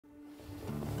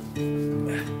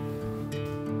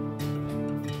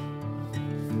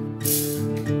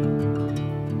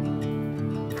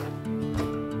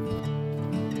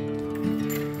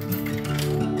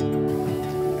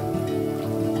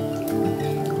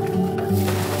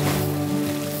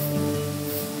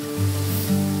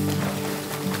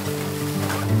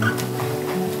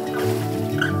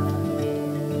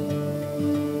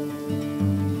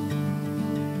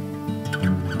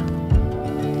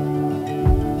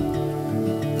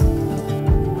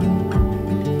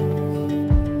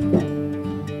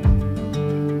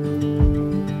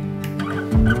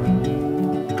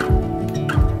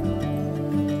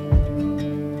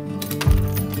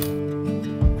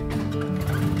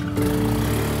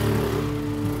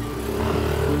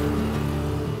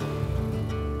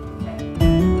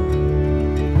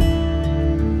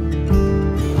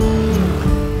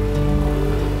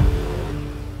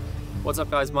What's up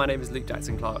guys, my name is Luke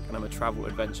Jackson Clark and I'm a travel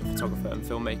adventure photographer and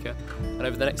filmmaker, and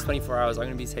over the next 24 hours I'm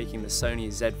going to be taking the Sony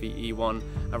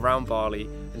ZV-E1 around Bali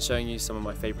and showing you some of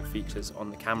my favourite features on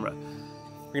the camera.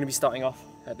 We're going to be starting off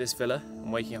at this villa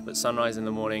and waking up at sunrise in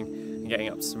the morning and getting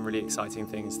up to some really exciting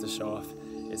things to show off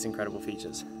its incredible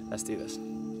features. Let's do this.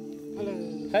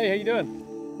 Hello. Hey, how you doing?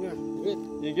 Yeah,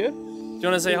 good. You good? Do you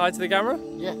want to say hi to the camera?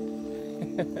 Yeah.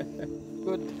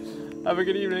 Good. Have a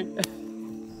good evening.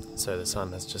 So the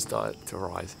sun has just started to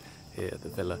rise here at the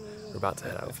villa. We're about to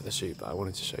head out for the shoot, but I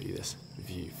wanted to show you this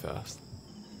view first.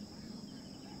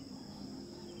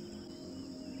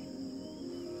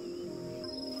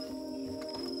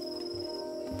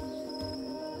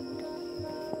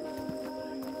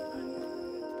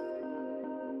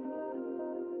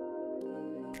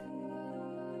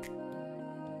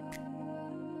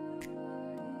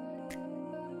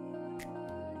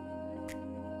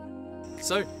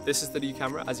 So this is the new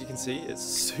camera. As you can see, it's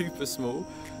super small.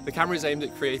 The camera is aimed at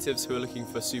creatives who are looking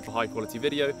for super high quality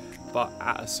video, but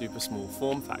at a super small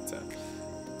form factor.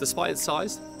 Despite its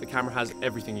size, the camera has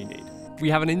everything you need. We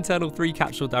have an internal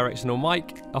 3-capsule directional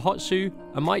mic, a hot shoe,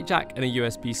 a mic jack and a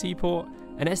USB-C port,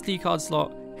 an SD card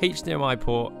slot, HDMI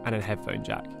port and a headphone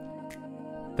jack.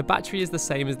 The battery is the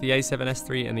same as the A7S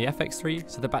III and the FX3,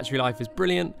 so the battery life is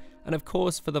brilliant, and of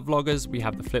course for the vloggers we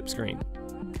have the flip screen.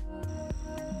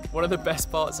 One of the best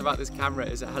parts about this camera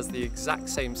is it has the exact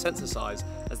same sensor size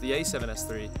as the A7S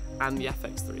III and the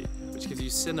FX3, which gives you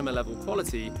cinema level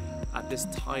quality at this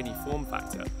tiny form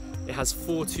factor. It has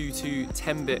 422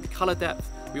 10-bit color depth.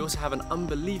 We also have an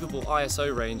unbelievable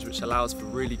ISO range which allows for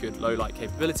really good low light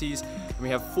capabilities, and we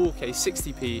have 4K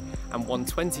 60p and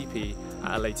 120p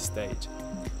at a later stage.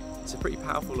 It's a pretty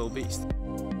powerful little beast.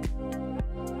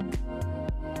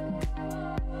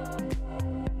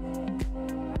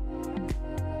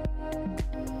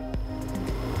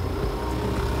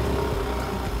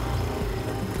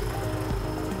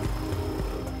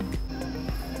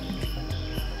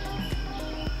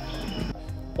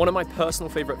 One of my personal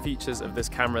favourite features of this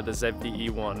camera, the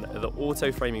ZV-E1, are the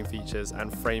auto framing features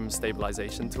and frame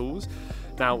stabilization tools.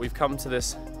 Now we've come to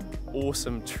this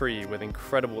awesome tree with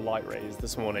incredible light rays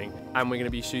this morning, and we're going to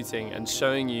be shooting and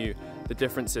showing you the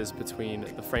differences between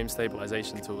the frame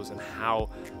stabilization tools and how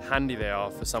handy they are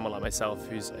for someone like myself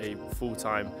who's a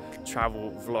full-time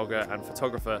travel vlogger and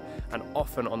photographer and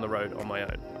often on the road on my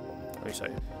own. Let me show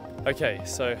you. Okay,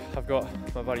 so I've got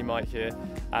my buddy Mike here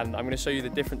and I'm going to show you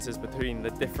the differences between the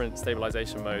different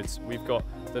stabilization modes. We've got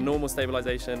the normal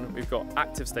stabilization, we've got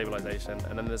active stabilization,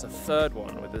 and then there's a third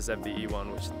one with the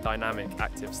ZV-E1, which is dynamic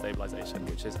active stabilization,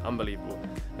 which is unbelievable.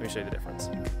 Let me show you the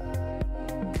difference.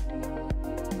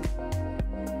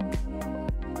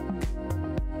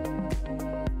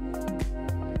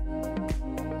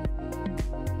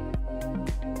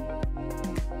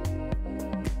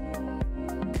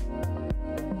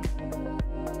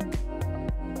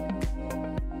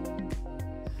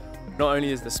 Not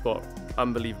only is the spot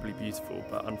unbelievably beautiful,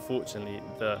 but unfortunately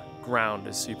the ground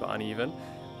is super uneven,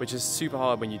 which is super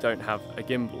hard when you don't have a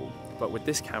gimbal. But with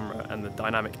this camera and the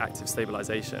dynamic active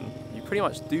stabilization, you pretty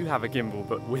much do have a gimbal,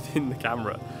 but within the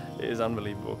camera. It is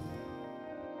unbelievable.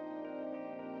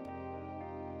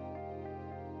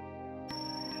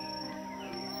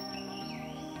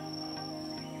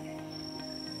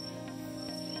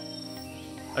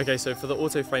 Okay, so for the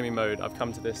auto framing mode, I've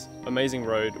come to this amazing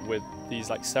road with these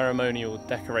like ceremonial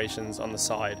decorations on the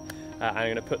side. I'm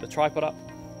going to put the tripod up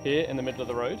here in the middle of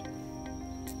the road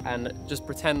and just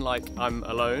pretend like I'm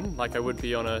alone, like I would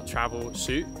be on a travel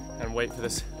shoot, and wait for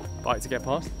this bike to get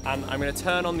past. And I'm going to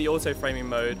turn on the auto framing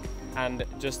mode and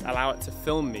just allow it to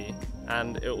film me,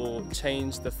 and it will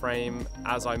change the frame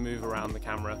as I move around the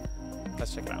camera.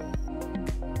 Let's check it out.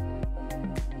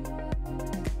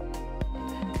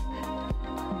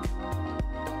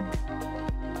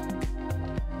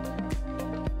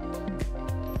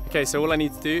 Okay, so all I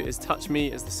need to do is touch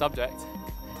me as the subject,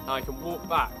 and I can walk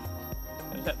back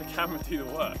and let the camera do the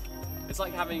work. It's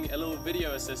like having a little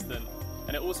video assistant,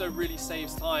 and it also really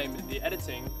saves time in the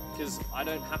editing because I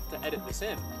don't have to edit this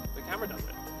in. The camera does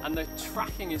it. And the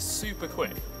tracking is super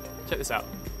quick. Check this out.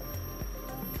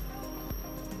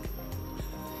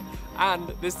 And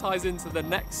this ties into the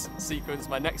next sequence,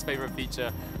 my next favorite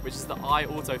feature, which is the eye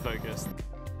autofocus.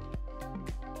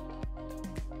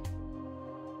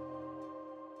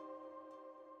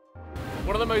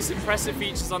 One of the most impressive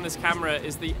features on this camera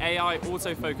is the AI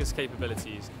autofocus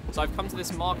capabilities. So I've come to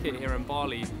this market here in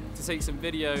Bali to take some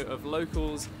video of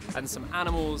locals and some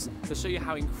animals to show you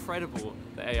how incredible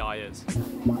the AI is.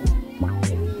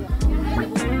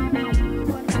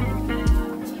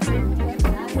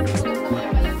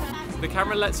 The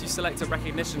camera lets you select a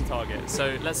recognition target.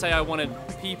 So let's say I wanted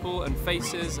people and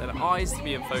faces and eyes to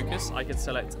be in focus, I could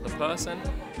select the person.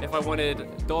 If I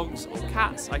wanted dogs or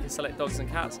cats, I can select dogs and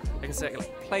cats. I can select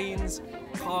planes,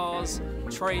 cars,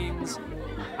 trains,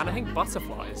 and I think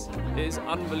butterflies. It is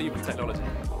unbelievable technology.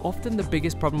 Often the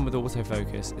biggest problem with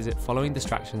autofocus is it following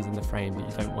distractions in the frame that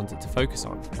you don't want it to focus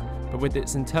on. But with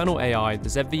its internal AI, the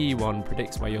ZV-E1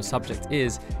 predicts where your subject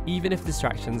is, even if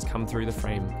distractions come through the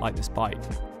frame, like this bike.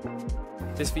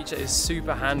 This feature is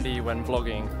super handy when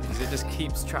vlogging because it just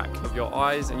keeps track of your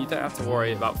eyes and you don't have to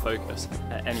worry about focus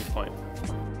at any point.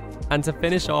 And to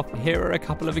finish off, here are a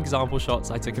couple of example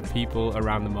shots I took of people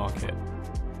around the market.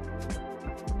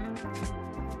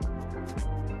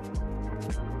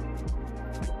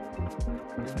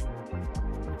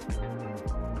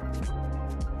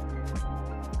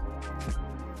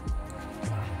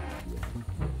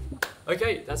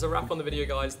 Okay, that's a wrap on the video,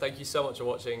 guys. Thank you so much for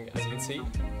watching. As you can see,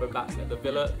 we're back at the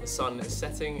villa. The sun is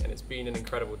setting and it's been an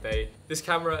incredible day. This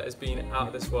camera has been out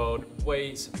of this world,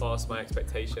 way surpassed my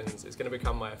expectations. It's going to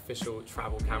become my official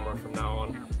travel camera from now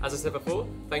on. As I said before,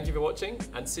 thank you for watching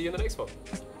and see you in the next one.